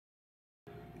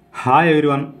Hi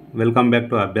everyone, welcome back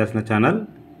to అభ్యాసన channel.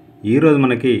 ఈరోజు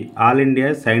మనకి all India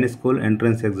Sainik school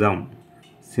entrance exam.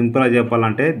 సింపుల్గా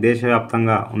చెప్పాలంటే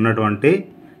దేశవ్యాప్తంగా ఉన్నటువంటి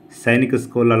సైనిక్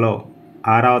స్కూళ్ళలో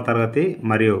 6వ తరగతి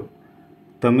మరియు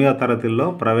 9వ తరగతిలో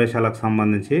ప్రవేశాలకు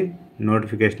సంబంధించి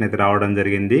నోటిఫికేషన్ అయితే రావడం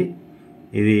జరిగింది.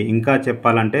 ఇది ఇంకా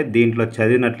చెప్పాలంటే దీంట్లో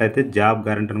చదివినట్లయితే జాబ్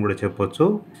గ్యారెంటీ అని కూడా చెప్పొచ్చు.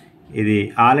 ఇది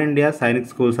ఆల్ ఇండియా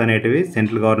సైనిక్ స్కూల్స్ అనేటివి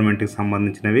సెంట్రల్ గవర్నమెంట్కి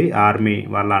సంబంధించినవి, ఆర్మీ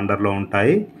వాళ్ళ అండర్లో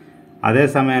ఉంటాయి. అదే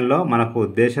సమయంలో మనకు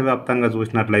దేశవ్యాప్తంగా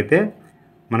చూసినట్లయితే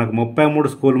మనకు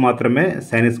 33 స్కూల్ మాత్రమే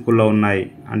సైనిక్ స్కూల్లో ఉన్నాయి.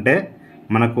 అంటే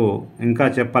మనకు ఇంకా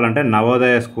చెప్పాలంటే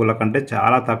నవోదయ స్కూళ్ళ కంటే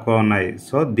చాలా తక్కువ ఉన్నాయి.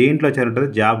 సో దీంట్లో చేరినట్టు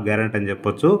జాబ్ గ్యారెంటీ అని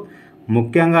చెప్పొచ్చు.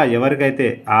 ముఖ్యంగా ఎవరికైతే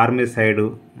ఆర్మీ సైడు,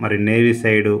 మరి navy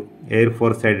side, air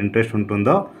force side interest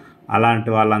ఉంటుందో అలాంటి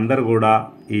వాళ్ళందరూ కూడా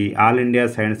ఈ ఆల్ ఇండియా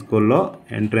సైనిక్ స్కూల్లో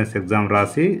ఎంట్రన్స్ ఎగ్జామ్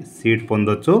రాసి సీట్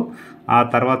పొందొచ్చు. ఆ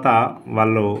తర్వాత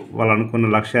వాళ్ళు అనుకున్న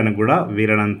లక్ష్యానికి కూడా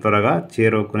వీలైనంత త్వరగా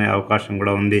చేరుకునే అవకాశం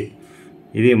కూడా ఉంది.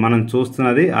 ఇది మనం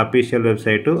చూస్తున్నది official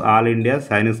website all India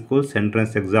Sainik schools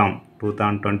entrance exam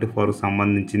 2024కు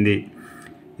సంబంధించింది.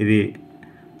 ఇది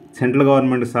సెంట్రల్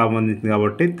గవర్నమెంట్కి సంబంధించింది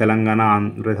కాబట్టి తెలంగాణ,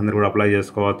 ఆంధ్రప్రదేశ్ అందరూ కూడా అప్లై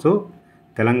చేసుకోవచ్చు.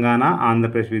 తెలంగాణ,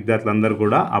 ఆంధ్రప్రదేశ్ విద్యార్థులందరూ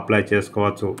కూడా అప్లై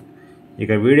చేసుకోవచ్చు.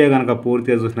 ఇక వీడియో కనుక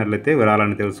పూర్తిగా చూసినట్లయితే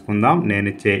వివరాలను తెలుసుకుందాం. నేను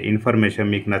ఇచ్చే ఇన్ఫర్మేషన్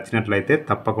మీకు నచ్చినట్లయితే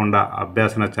తప్పకుండా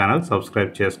అభ్యాసన ఛానల్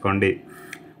సబ్స్క్రైబ్ చేసుకోండి.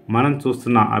 మనం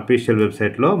చూస్తున్న అఫీషియల్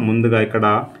వెబ్సైట్లో ముందుగా ఇక్కడ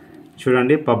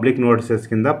చూడండి, పబ్లిక్ నోటీసెస్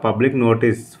కింద public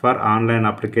notice for online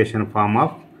application form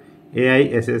of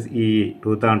AISSEE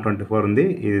 2024 ఉంది.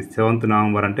 ఇది 7th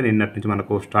నవంబర్, అంటే నిన్నటి నుంచి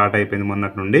మనకు స్టార్ట్ అయిపోయింది,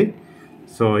 మొన్నటి నుండి.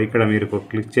 సో ఇక్కడ మీరు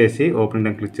క్లిక్ చేసి ఓపెన్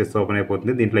టైం క్లిక్ చేస్తే ఓపెన్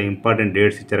అయిపోతుంది. దీంట్లో ఇంపార్టెంట్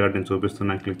డేట్స్ ఇచ్చారు కాబట్టి నేను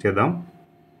చూపిస్తున్నాను, క్లిక్ చేద్దాం.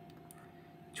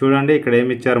 చూడండి ఇక్కడ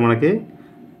ఏమి ఇచ్చారు మనకి,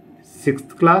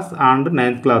 6th క్లాస్ అండ్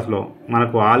 9th క్లాస్లో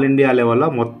మనకు ఆల్ ఇండియా లెవెల్లో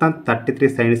మొత్తం 33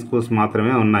 సైనిక్ స్కూల్స్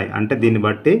మాత్రమే ఉన్నాయి. అంటే దీన్ని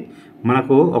బట్టి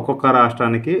మనకు ఒక్కొక్క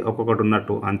రాష్ట్రానికి ఒక్కొక్కటి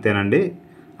ఉన్నట్టు, అంతేనండి.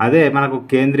 అదే మనకు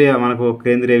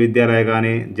కేంద్రీయ విద్యాలయ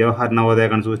కానీ, జవహర్ నవోదయ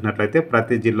కానీ చూసినట్లయితే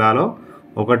ప్రతి జిల్లాలో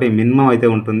ఒకటి మినిమం అయితే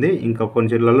ఉంటుంది. ఇంకా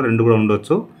కొన్ని జిల్లాలో 2 కూడా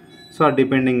ఉండొచ్చు. సో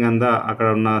డిపెండింగ్ అక్కడ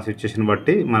ఉన్న సిచ్యువేషన్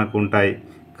బట్టి మనకు ఉంటాయి.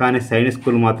 కానీ సైనిక్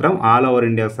స్కూల్ మాత్రం ఆల్ ఓవర్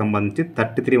ఇండియాకు సంబంధించి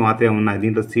 33 మాత్రమే ఉన్నాయి.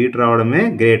 దీంట్లో సీట్ రావడమే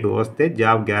గ్రేట్, వస్తే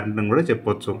జాబ్ గ్యారెంటీ అని కూడా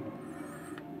చెప్పొచ్చు.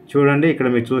 చూడండి ఇక్కడ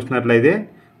మీరు చూసినట్లయితే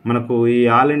మనకు ఈ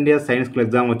all India Sainik school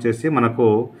exam వచ్చేసి మనకు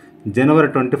జనవరి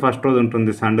 21 రోజు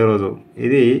ఉంటుంది, సండే రోజు.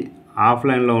 ఇది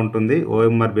ఆఫ్లైన్లో ఉంటుంది,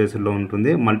 OMR బేస్డ్లో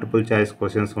ఉంటుంది, మల్టిపుల్ చాయిస్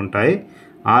క్వశ్చన్స్ ఉంటాయి.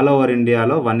 ఆల్ ఓవర్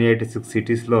ఇండియాలో 186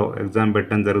 సిటీస్లో ఎగ్జామ్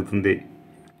పెట్టడం జరుగుతుంది.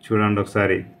 చూడండి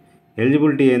ఒకసారి.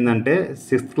 ఎలిజిబిలిటీ ఏంటంటే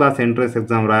 6th క్లాస్ ఎంట్రన్స్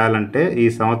ఎగ్జామ్ రాయాలంటే ఈ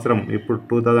సంవత్సరం ఇప్పుడు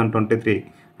 2023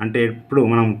 అంటే ఇప్పుడు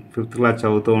మనం 5th క్లాస్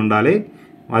చదువుతూ ఉండాలి.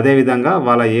 అదేవిధంగా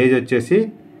వాళ్ళ ఏజ్ వచ్చేసి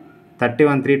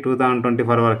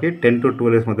 31/3/2024 వరకు 10 to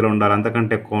 12 years మధ్యలో ఉండాలి.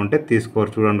 అంతకంటే ఎక్కువ ఉంటే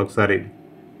తీసుకోరు. చూడండి ఒకసారి.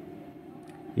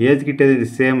 ఏజ్ గిట్ ఇది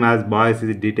సేమ్ యాజ్ బాయ్స్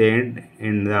ఇది డిటైన్డ్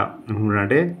ఇన్ ద,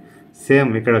 అంటే సేమ్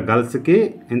ఇక్కడ గర్ల్స్కి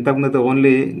ఇంతకుముందు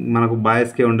ఓన్లీ మనకు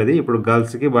బాయ్స్కే ఉండేది, ఇప్పుడు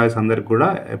గర్ల్స్కి బాయ్స్ అందరికి కూడా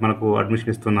మనకు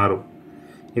అడ్మిషన్ ఇస్తున్నారు.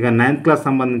 ఇక 9th క్లాస్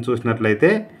సంబంధించి చూసినట్లయితే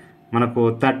మనకు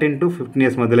 13 to 15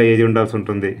 years మధ్యలో ఏజ్ ఉండాల్సి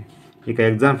ఉంటుంది. ఇక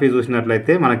ఎగ్జామ్ ఫీజు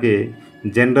చూసినట్లయితే మనకి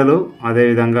జనరల్,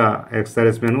 అదేవిధంగా ఎక్స్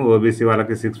సర్వీస్మెన్, OBC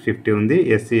వాళ్ళకి 650 ఉంది,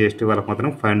 SC ST వాళ్ళకి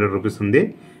మాత్రం 500 రూపీస్ ఉంది.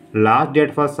 Last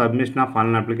date for submission of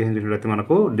online application చూసినట్లయితే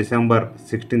మనకు December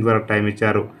 16th వరకు టైం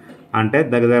ఇచ్చారు. అంటే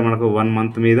దగ్గర మనకు 1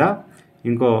 month మీద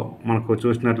మనకు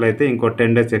చూసినట్లయితే ఇంకో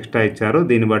 10 days ఎక్స్ట్రా ఇచ్చారు.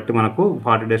 దీన్ని బట్టి మనకు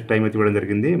 40 days టైం అయితే ఇవ్వడం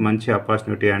జరిగింది. మంచి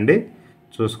ఆపర్చునిటీ అండి,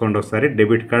 చూసుకోండి ఒకసారి.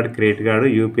 Debit card, credit card,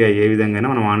 UPI ఏ విధంగా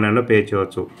మనం ఆన్లైన్లో పే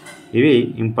చేయవచ్చు. ఇవి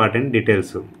ఇంపార్టెంట్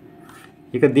డీటెయిల్స్.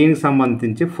 ఇక దీనికి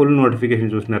సంబంధించి ఫుల్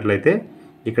నోటిఫికేషన్ చూసినట్లయితే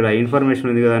ఇక్కడ ఇన్ఫర్మేషన్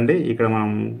ఉంది కదండి, ఇక్కడ మనం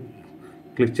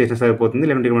క్లిక్ చేసినా సరిపోతుంది.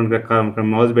 లేకుంటే ఇక్కడ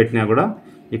మౌస్ పెట్టినా కూడా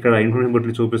ఇక్కడ ఇన్ఫర్మేషన్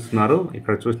బట్టి చూపిస్తున్నారు.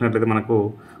 ఇక్కడ చూసినట్లయితే మనకు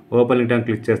ఓపెన్ లింక్ టైం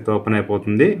క్లిక్ చేస్తే ఓపెన్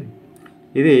అయిపోతుంది.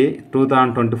 ఇది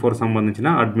 2024 సంబంధించిన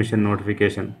అడ్మిషన్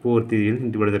నోటిఫికేషన్ పూర్తి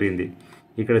ఇవ్వడం జరిగింది.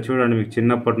 ఇక్కడ చూడండి, మీకు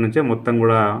చిన్నప్పటి నుంచే మొత్తం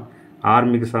కూడా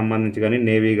ఆర్మీకి సంబంధించి కానీ,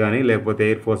 నేవీ కానీ, లేకపోతే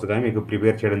ఎయిర్ ఫోర్స్ కానీ మీకు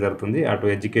ప్రిపేర్ చేయడం జరుగుతుంది. అటు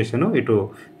ఎడ్యుకేషను, ఇటు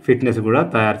ఫిట్నెస్ కూడా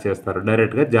తయారు చేస్తారు.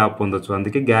 డైరెక్ట్గా జాబ్ పొందొచ్చు.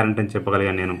 అందుకే గ్యారెంటీ అని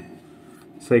చెప్పగలిగాను నేను.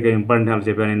 సో ఇక ఇంపార్టెంట్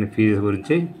చెప్పాను నేను ఫీజు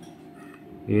గురించి.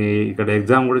 ఇక్కడ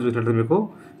ఎగ్జామ్ కూడా చూసినట్లయితే మీకు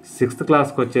 6th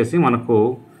క్లాస్కి వచ్చేసి మనకు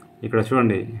ఇక్కడ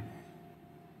చూడండి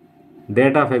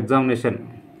డేట్ ఆఫ్ ఎగ్జామినేషన్.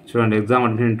 చూడండి, ఎగ్జామ్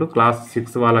అడ్మిషన్ క్లాస్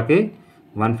 6 వాళ్ళకి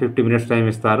 150 minutes టైం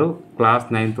ఇస్తారు. క్లాస్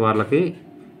 9th వాళ్ళకి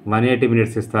 180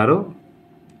 minutes ఇస్తారు.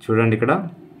 చూడండి ఇక్కడ.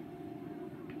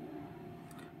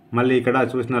 మళ్ళీ ఇక్కడ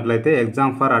చూసినట్లయితే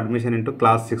ఎగ్జామ్ ఫర్ అడ్మిషన్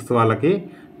క్లాస్ 6 వాళ్ళకి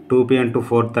 2 PM to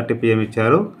 4:30 PM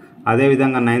ఇచ్చారు.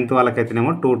 అదేవిధంగా 9th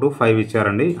వాళ్ళకైతేనేమో 2 to 5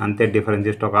 ఇచ్చారండి. అంతే డిఫరెన్స్,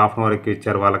 జస్ట్ ఒక ½ hour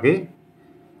ఇచ్చారు వాళ్ళకి.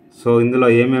 సో ఇందులో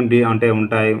ఏమేమి అంటే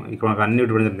ఉంటాయి, ఇక్కడ మనకు అన్ని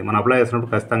ఇవ్వడం జరిగింది. మనం అప్లై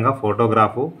చేసినప్పుడు ఖచ్చితంగా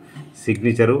photograph,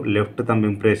 signature, left thumb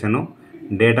impression,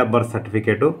 date of birth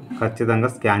certificate ఖచ్చితంగా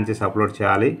స్కాన్ చేసి అప్లోడ్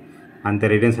చేయాలి. అంతే,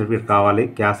 రిటర్న్ సర్టిఫికేట్ కావాలి,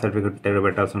 క్యాస్ట్ సర్టిఫికేట్ టైప్లో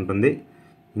పెట్టాల్సి ఉంటుంది.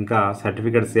 ఇంకా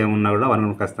సర్టిఫికేట్స్ ఏమున్నా కూడా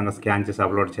వాళ్ళని ఖచ్చితంగా స్కాన్ చేసి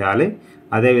అప్లోడ్ చేయాలి.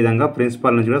 అదేవిధంగా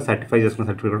ప్రిన్సిపల్ నుంచి కూడా సర్టిఫై చేసుకున్న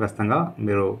సర్టిఫికేట్ ఖచ్చితంగా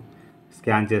మీరు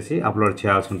స్కాన్ చేసి అప్లోడ్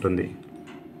చేయాల్సి ఉంటుంది.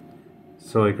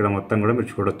 సో ఇక్కడ మొత్తం కూడా మీరు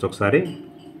చూడొచ్చు ఒకసారి.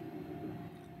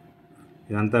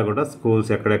 ఇదంతా కూడా స్కూల్స్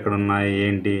ఎక్కడెక్కడ ఉన్నాయి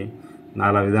ఏంటి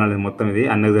నాలా విధానాలు మొత్తం ఇది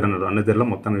అన్ని దగ్గరలో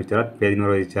మొత్తం ఇచ్చారు, పేజ్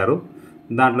నెంబర్ ఇచ్చారు.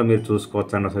 దాంట్లో మీరు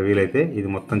చూసుకోవచ్చు అండి. అసలు వీలైతే ఇది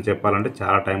మొత్తం చెప్పాలంటే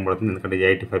చాలా టైం పడుతుంది, ఎందుకంటే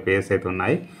 85 పేజెస్ అయితే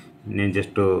ఉన్నాయి. నేను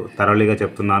జస్ట్ థరోలీగా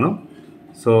చెప్తున్నాను.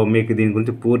 సో మీకు దీని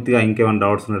గురించి పూర్తిగా ఇంకేమైనా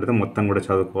డౌట్స్ ఉన్నట్టయితే మొత్తం కూడా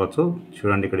చదువుకోవచ్చు.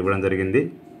 చూడండి, ఇక్కడ ఇవ్వడం జరిగింది.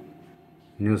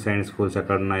 న్యూ సైన్స్ స్కూల్స్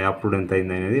ఎక్కడ ఉన్నాయి, అప్రూవ్డ్ ఎంత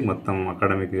అయింది అనేది మొత్తం,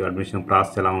 అకాడమిక్ అడ్మిషన్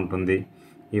ప్రాసెస్ ఎలా ఉంటుంది,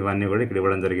 ఇవన్నీ కూడా ఇక్కడ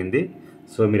ఇవ్వడం జరిగింది.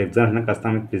 సో మీరు ఎగ్జామ్స్ అయినా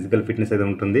ఖచ్చితంగా మీకు ఫిజికల్ ఫిట్నెస్ అయితే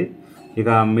ఉంటుంది. ఇక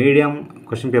మీడియం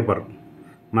క్వశ్చన్ పేపర్,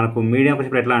 మనకు మీడియం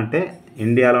క్వశ్చన్ పేపర్ ఎట్లా అంటే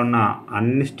ఇండియాలో ఉన్న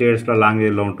అన్ని స్టేట్స్లో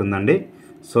లాంగ్వేజ్లో ఉంటుందండి.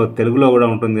 సో తెలుగులో కూడా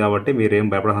ఉంటుంది కాబట్టి మీరు ఏం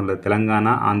భయపడాల్సిన లేదు. తెలంగాణ,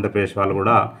 ఆంధ్రప్రదేశ్ వాళ్ళు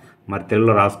కూడా మరి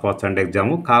తెలుగులో రాసుకోవచ్చు అంటే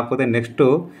ఎగ్జాము. కాకపోతే నెక్స్ట్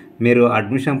మీరు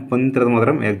అడ్మిషన్ పొందిన తర్వాత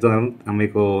మాత్రం ఎగ్జామ్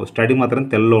మీకు స్టడీ మాత్రం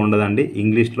తెలుగులో ఉండదండి,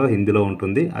 ఇంగ్లీష్లో, హిందీలో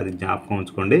ఉంటుంది. అది జ్ఞాపకం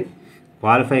ఉంచుకోండి.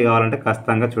 క్వాలిఫై కావాలంటే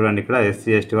ఖచ్చితంగా చూడండి, ఇక్కడ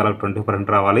ఎస్సీ ఎస్టీ వాళ్ళకి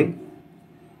 20% రావాలి,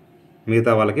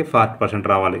 మిగతా వాళ్ళకి 40%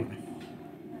 రావాలి.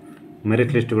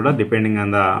 మెరిట్ లిస్ట్ కూడా డిపెండింగ్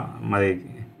ఆన్ ద మరి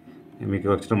మీకు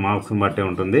వచ్చిన మార్క్స్ని బట్టే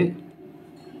ఉంటుంది.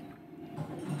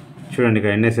 చూడండి,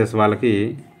 ఇక్కడ ఎన్ఎస్ఎస్ వాళ్ళకి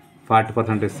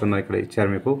 40% ఇస్తున్నారు, ఇక్కడ ఇచ్చారు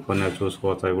మీకు కొన్ని,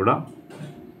 చూసుకోవచ్చు అవి కూడా.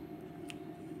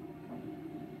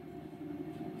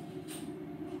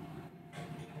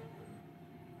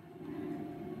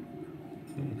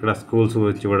 ఇక్కడ స్కూల్స్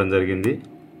గురించి ఇవ్వడం జరిగింది.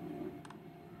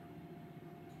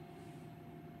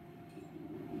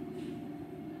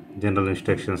 జనరల్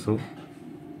ఇన్స్ట్రక్షన్స్,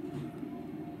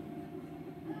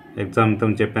 ఎగ్జామ్ ఇంత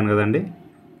చెప్పాను కదండి.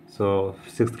 సో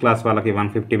 6th క్లాస్ వాళ్ళకి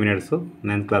 150 మినిట్స్,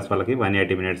 9th క్లాస్ వాళ్ళకి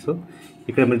 180 మినిట్స్.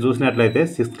 ఇక్కడ మీరు చూసినట్లయితే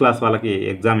 6th క్లాస్ వాళ్ళకి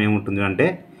ఎగ్జామ్ ఏముంటుంది అంటే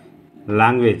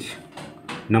language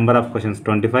number of questions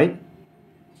 25,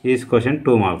 each question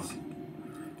 2 marks.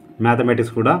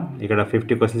 Mathematics కూడా ఇక్కడ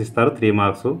 50 క్వశ్చన్స్ ఇస్తారు, 3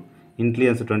 మార్క్స్.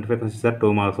 ఇంటెలిజెన్స్ 25 క్వశ్చన్స్ ఇస్తారు,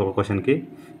 2 మార్క్స్ ఒక క్వశ్చన్కి.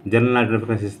 జనరల్ నాలెడ్జ్ 25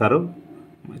 క్వశ్చన్స్ ఇస్తారు,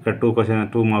 ఇక్కడ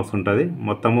 2 మార్క్స్ ఉంటుంది.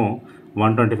 మొత్తము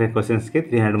 125 క్వశ్చన్స్కి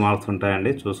 300 మార్క్స్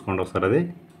ఉంటాయండి, చూసుకోండి ఒకసారి అది.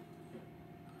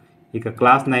 ఇక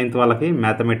క్లాస్ 9th వాళ్ళకి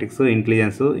mathematics,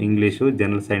 intelligence, English,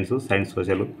 general science,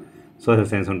 social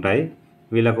science ఉంటాయి.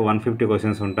 వీళ్ళకు 150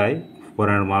 క్వశ్చన్స్ ఉంటాయి,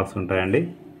 400 మార్క్స్ ఉంటాయండి,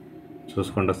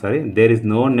 చూసుకోండి ఒకసారి. There is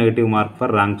no negative mark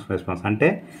for wrong response. అంటే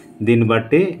దీన్ని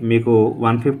బట్టి మీకు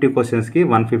 150 క్వశ్చన్స్కి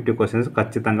 150 క్వశ్చన్స్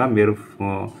ఖచ్చితంగా మీరు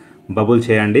బబుల్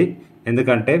చేయండి,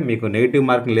 ఎందుకంటే మీకు నెగిటివ్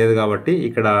మార్కింగ్ లేదు కాబట్టి.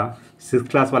 ఇక్కడ 6th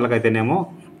క్లాస్ వాళ్ళకైతేనేమో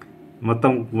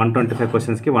మొత్తం 125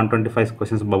 క్వశ్చన్స్కి 125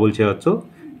 క్వశ్చన్స్ బబుల్ చేయవచ్చు.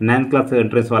 9th క్లాస్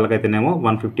ఎంట్రన్స్ వాళ్ళకైతేనేమో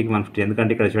 150కి 150,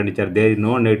 ఎందుకంటే ఇక్కడ చూడండి ఇచ్చారు, దేర్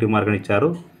నో నెగిటివ్ మార్క్ అని ఇచ్చారు,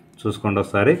 చూసుకోండి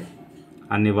ఒకసారి.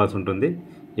 అన్ని ఇవ్వాల్సి ఉంటుంది.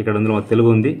 ఇక్కడ ఇందులో తెలుగు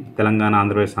ఉంది, తెలంగాణ,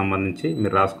 ఆంధ్రప్రదేశ్ సంబంధించి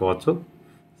మీరు రాసుకోవచ్చు.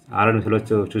 ఆల్రెడీ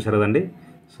చూసారు కదండి.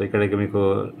 సో ఇక్కడ మీకు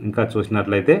ఇంకా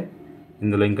చూసినట్లయితే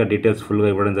ఇందులో ఇంకా డీటెయిల్స్ ఫుల్గా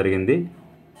ఇవ్వడం జరిగింది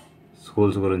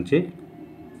స్కూల్స్ గురించి.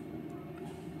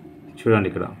 చూడండి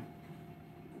ఇక్కడ.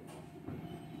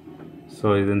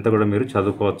 సో ఇదంతా కూడా మీరు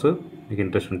చదువుకోవచ్చు మీకు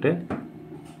ఇంట్రెస్ట్ ఉంటే.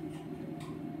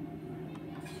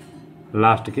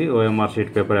 లాస్ట్కి ఓఎంఆర్ షీట్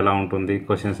పేపర్ ఎలా ఉంటుంది,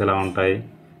 క్వశ్చన్స్ ఎలా ఉంటాయి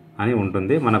అని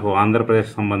ఉంటుంది. మనకు ఆంధ్రప్రదేశ్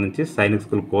సంబంధించి సైనిక్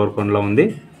స్కూల్ కోరుకొండలో ఉంది,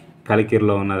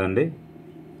 కలికిరిలో ఉన్నదండి,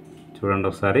 చూడండి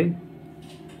ఒకసారి.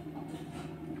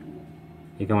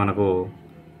 ఇక మనకు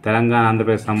తెలంగాణ,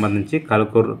 ఆంధ్రప్రదేశ్ సంబంధించి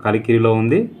కలికిరిలో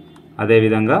ఉంది,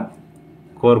 అదేవిధంగా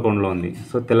కోరుకొండలో ఉంది.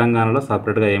 సో తెలంగాణలో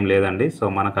సపరేట్గా ఏం లేదండి. సో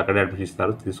మనకు అక్కడే అడ్మిషన్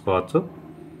ఇస్తారు, తీసుకోవచ్చు.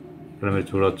 ఇక్కడ మీరు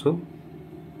చూడవచ్చు,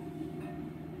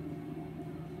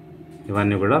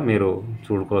 ఇవన్నీ కూడా మీరు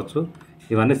చూడుకోవచ్చు.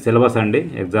 ఇవన్నీ సిలబస్ అండి,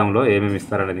 ఎగ్జామ్లో ఏమేమి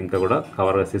ఇస్తారనేది ఇంకా కూడా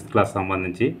కవర్గా 6th క్లాస్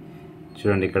సంబంధించి.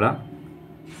 చూడండి ఇక్కడ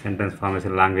సెంటెన్స్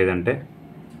ఫార్మేషన్ లాంగ్వేజ్ అంటే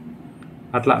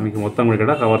అట్లా మీకు మొత్తం కూడా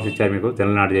ఇక్కడ కవర్స్ ఇచ్చారు. మీకు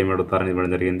జనరల్ నాలెడ్జ్ ఏమి అడుగుతారని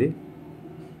ఇవ్వడం జరిగింది.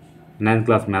 9th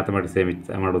క్లాస్ మ్యాథమెటిక్స్ ఏమి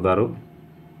అడుగుతారు,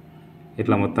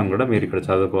 ఇట్లా మొత్తం కూడా మీరు ఇక్కడ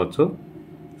చదువుకోవచ్చు.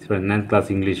 9th class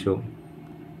English,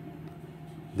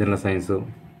 general science,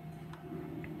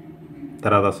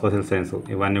 తర్వాత సోషల్ సైన్స్,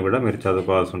 ఇవన్నీ కూడా మీరు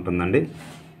చదువుకోవాల్సి ఉంటుందండి.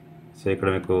 సో ఇక్కడ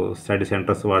మీకు స్టడీ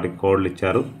సెంటర్స్ వాటికి కోడ్లు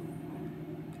ఇచ్చారు.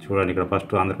 చూడండి ఇక్కడ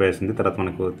ఫస్ట్ ఆంధ్రప్రదేశ్ ఉంది, తర్వాత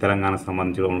మనకు తెలంగాణకు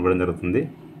సంబంధించి ఇవ్వడం జరుగుతుంది.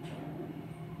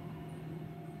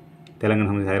 తెలంగాణ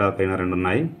సంబంధించి హైదరాబాద్ పైన 2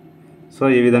 ఉన్నాయి. సో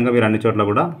ఈ విధంగా మీరు అన్ని చోట్ల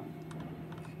కూడా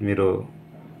మీరు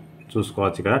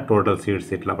చూసుకోవచ్చు. ఇక్కడ టోటల్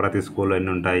సీట్స్ ఇట్లా ప్రతి స్కూల్లో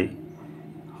ఎన్ని ఉంటాయి,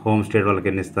 హోమ్ స్టేట్ వాళ్ళకి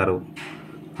ఎన్ని ఇస్తారు,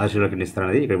 హాస్టల్ వాళ్ళకి ఎన్ని ఇస్తారు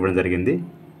అనేది ఇక్కడ ఇవ్వడం జరిగింది.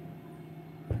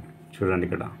 చూడండి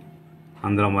ఇక్కడ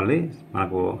అందులో మళ్ళీ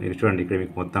మనకు ఇది చూడండి, ఇక్కడ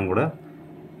మీకు మొత్తం కూడా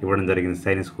ఇవ్వడం జరిగింది.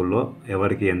 సైనిక్ స్కూల్లో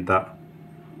ఎవరికి ఎంత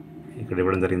ఇక్కడ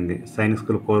ఇవ్వడం జరిగింది. సైనిక్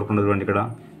స్కూల్ కోరుకున్నది చూడండి, ఇక్కడ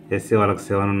ఎస్సీ వాళ్ళకి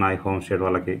 7 ఉన్నాయి, హోమ్ స్టేట్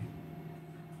వాళ్ళకి.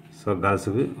 సో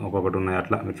గర్ల్స్కి ఒక్కొక్కటి ఉన్నాయి,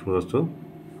 అట్లా మీరు చూడవచ్చు.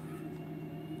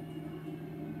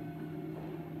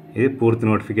 ఇది పూర్తి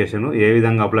నోటిఫికేషన్. ఏ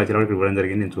విధంగా అప్లై చేయాలో ఇక్కడ ఇవ్వడం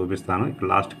జరిగింది, నేను చూపిస్తాను. ఇక్కడ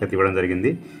లాస్ట్కి అయితే ఇవ్వడం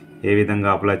జరిగింది ఏ విధంగా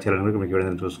అప్లై చేయాలని కూడా మీకు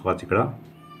ఇవ్వడం చూసుకోవచ్చు. ఇక్కడ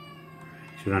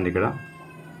చూడండి,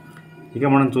 ఇక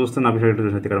మనం చూస్తున్న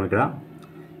అప్లికేషన్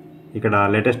ఇక్కడ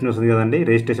లేటెస్ట్ న్యూస్ ఉంది కదండి,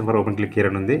 registration for open click here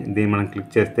అని ఉంది. దీన్ని మనం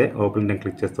క్లిక్ చేస్తే ఓపెన్ లింక్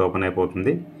క్లిక్ చేస్తే ఓపెన్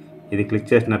అయిపోతుంది. ఇది క్లిక్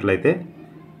చేసినట్లయితే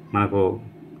మనకు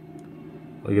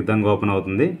ఈ విధంగా ఓపెన్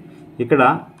అవుతుంది. ఇక్కడ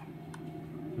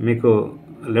మీకు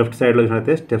లెఫ్ట్ సైడ్లో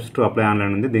చూసినట్లయితే స్టెప్స్ టు అప్లై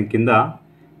ఆన్లైన్ ఉంది. దీని కింద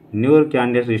న్యూ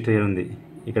క్యాండిడేట్ రిజిస్ట్రేషన్ ఉంది.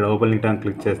 ఇక్కడ ఓపెన్ లింక్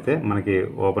క్లిక్ చేస్తే మనకి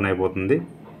ఓపెన్ అయిపోతుంది.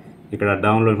 ఇక్కడ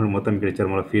డౌన్లోడ్ మొత్తం ఇక్కడ ఇచ్చారు,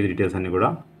 మన ఫీజు డీటెయిల్స్ అన్నీ కూడా.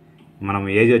 మనం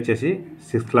ఏజ్ వచ్చేసి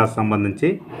 6th క్లాస్ సంబంధించి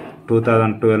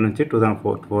 2012 నుంచి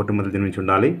 2014 మధ్య జన్మించి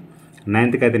ఉండాలి.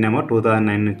 9th అయితేనేమో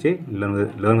 2009 నుంచి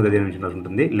 11 మధ్య జన్మించి ఉండాల్సి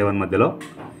ఉంటుంది, 11 మధ్యలో.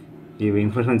 ఈ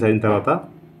ఇన్ఫర్మేషన్ చదివిన తర్వాత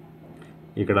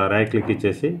ఇక్కడ రైట్ క్లిక్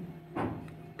ఇచ్చేసి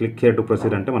క్లిక్ హియర్ టు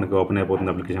ప్రొసీడ్ అంటే మనకి ఓపెన్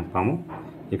అయిపోతుంది అప్లికేషన్ ఫాము.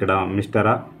 ఇక్కడ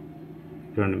మిస్టరా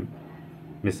చూడండి,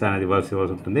 మిస్ అనేది ఇవ్వాల్సి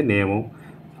ఉంటుంది. నేము,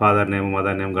 father name,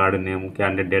 mother name, garden name,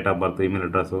 candidate date of birth, email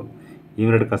address.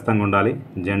 Email address ఖచ్చితంగా ఉండాలి.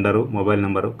 Gender, mobile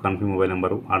number, confirm mobile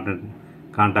number, alternate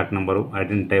contact number,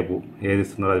 identity type ఏది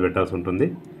ఇస్తున్నారో అది పెట్టాల్సి ఉంటుంది.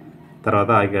 తర్వాత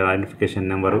ఇక్కడ ఐడెంటిఫికేషన్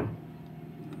నెంబరు.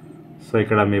 సో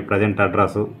ఇక్కడ మీ ప్రజెంట్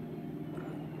అడ్రస్సు.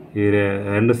 ఈ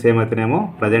రెండు సేమ్ అయితేనేమో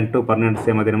ప్రజెంట్ పర్మనెంట్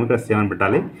సేమ్ అయితేనేమో ఇక్కడ సేమ్ అని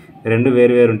పెట్టాలి. రెండు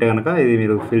వేరు వేరు ఉంటే కనుక ఇది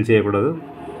మీరు ఫిల్ చేయకూడదు,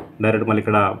 డైరెక్ట్ మళ్ళీ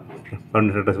ఇక్కడ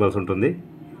పర్మనెంట్ అడ్రస్ ఇవ్వాల్సి ఉంటుంది.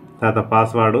 తర్వాత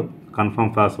పాస్వర్డు,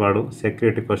 కన్ఫర్మ్ పాస్వర్డు,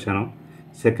 సెక్యూరిటీ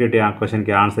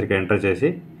క్వశ్చన్కి ఆన్సర్కి ఎంటర్ చేసి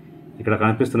ఇక్కడ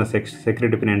కనిపిస్తున్న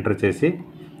సెక్యూరిటీ పిన్ ఎంటర్ చేసి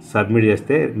సబ్మిట్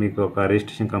చేస్తే మీకు ఒక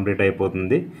రిజిస్ట్రేషన్ కంప్లీట్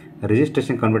అయిపోతుంది.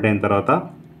 రిజిస్ట్రేషన్ కంప్లీట్ అయిన తర్వాత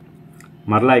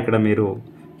మరలా ఇక్కడ మీరు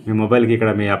మీ మొబైల్కి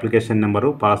ఇక్కడ మీ అప్లికేషన్ నెంబరు,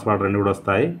 పాస్వర్డ్ రెండు కూడా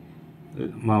వస్తాయి.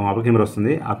 మా అప్లికేషన్ నెంబర్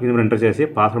వస్తుంది. అప్లికేషన్ నెంబర్ ఎంటర్ చేసి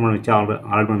పాస్వర్డ్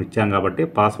ఆల్రెడీ మనం ఇచ్చాం కాబట్టి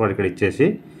పాస్వర్డ్ ఇక్కడ ఇచ్చేసి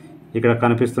ఇక్కడ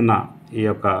కనిపిస్తున్న ఈ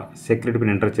యొక్క సెక్యూరిటీ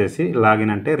పిన్ ఎంటర్ చేసి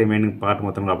లాగిన్ అంటే రిమైనింగ్ పార్ట్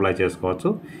మొత్తం కూడా అప్లై చేసుకోవచ్చు.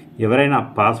 ఎవరైనా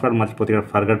పాస్వర్డ్ మర్చిపోతే ఇక్కడ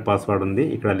ఫర్గట్ పాస్వర్డ్ ఉంది,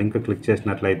 ఇక్కడ లింక్ క్లిక్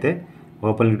చేసినట్లయితే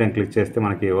ఓపెన్ లింక్ టైం క్లిక్ చేస్తే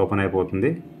మనకి ఓపెన్ అయిపోతుంది.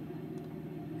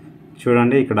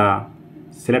 చూడండి, ఇక్కడ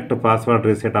సెలెక్ట్ పాస్వర్డ్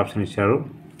రీసెట్ ఆప్షన్ ఇచ్చారు.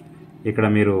 ఇక్కడ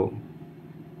మీరు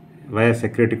వయా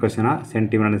సెక్యూరిటీ క్వశ్చన్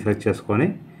సెంటిమెంట్ అనేది సెలెక్ట్ చేసుకొని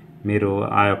మీరు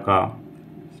ఆ యొక్క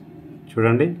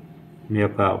చూడండి మీ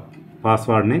యొక్క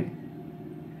పాస్వర్డ్ని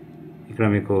ఇక్కడ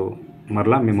మీకు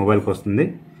మరలా మీ మొబైల్కి వస్తుంది.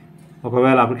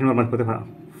 ఒకవేళ అప్లికేషన్ నెంబర్ మర్చిపోతే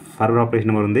ఫర్వర్డ్ అప్లికేషన్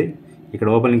నెంబర్ ఉంది, ఇక్కడ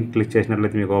ఓపెన్ లింక్ క్లిక్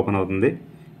చేసినట్లయితే మీకు ఓపెన్ అవుతుంది.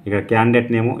 ఇక్కడ క్యాండిడేట్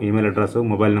నేము, ఈమెయిల్ అడ్రస్,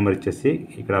 మొబైల్ నెంబర్ ఇచ్చేసి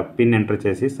ఇక్కడ పిన్ ఎంటర్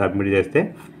చేసి సబ్మిట్ చేస్తే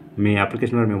మీ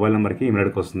అప్లికేషన్ నెంబర్ మొబైల్ నెంబర్కి ఈమెయిల్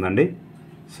అడ్రస్కి వస్తుందండి.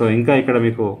 సో ఇంకా ఇక్కడ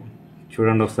మీకు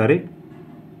చూడండి ఒకసారి,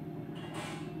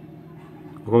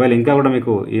 ఒకవేళ ఇంకా కూడా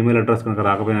మీకు ఈమెయిల్ అడ్రస్ కనుక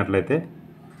రాకపోయినట్లయితే,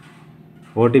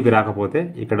 ఓటీపీ రాకపోతే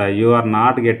ఇక్కడ you are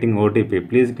not getting OTP,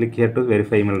 please click here to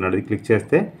verify email అన్నది క్లిక్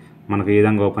చేస్తే మనకు ఈ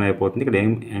విధంగా ఓపెన్ అయిపోతుంది.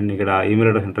 ఇక్కడ ఈమెయిల్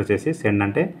అడ్రస్ ఎంటర్ చేసి సెండ్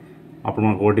అంటే అప్పుడు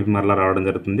మనకు ఓటీపీ మరలా రావడం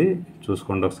జరుగుతుంది.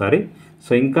 చూసుకోండి ఒకసారి.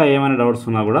 సో ఇంకా ఏమైనా డౌట్స్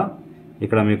ఉన్నా కూడా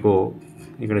ఇక్కడ మీకు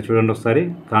ఇక్కడ చూడండి ఒకసారి,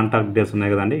 కాంటాక్ట్ డీటెయిల్స్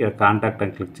ఉన్నాయి కదండి, ఇక్కడ కాంటాక్ట్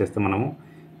అని క్లిక్ చేస్తే మనము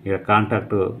ఇక్కడ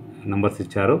కాంటాక్ట్ నెంబర్స్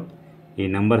ఇచ్చారు, ఈ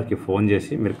నెంబర్కి ఫోన్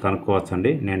చేసి మీరు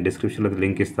కనుక్కోవచ్చండి. నేను డిస్క్రిప్షన్లో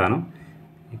లింక్ ఇస్తాను,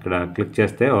 ఇక్కడ క్లిక్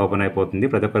చేస్తే ఓపెన్ అయిపోతుంది.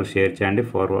 ప్రతి ఒక్కరికి షేర్ చేయండి,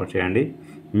 ఫార్వర్డ్ చేయండి.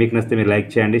 మీకు నచ్చితే మీరు లైక్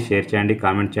చేయండి, షేర్ చేయండి,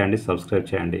 కామెంట్ చేయండి, సబ్స్క్రైబ్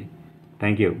చేయండి.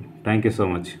 Thank you so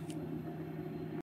much.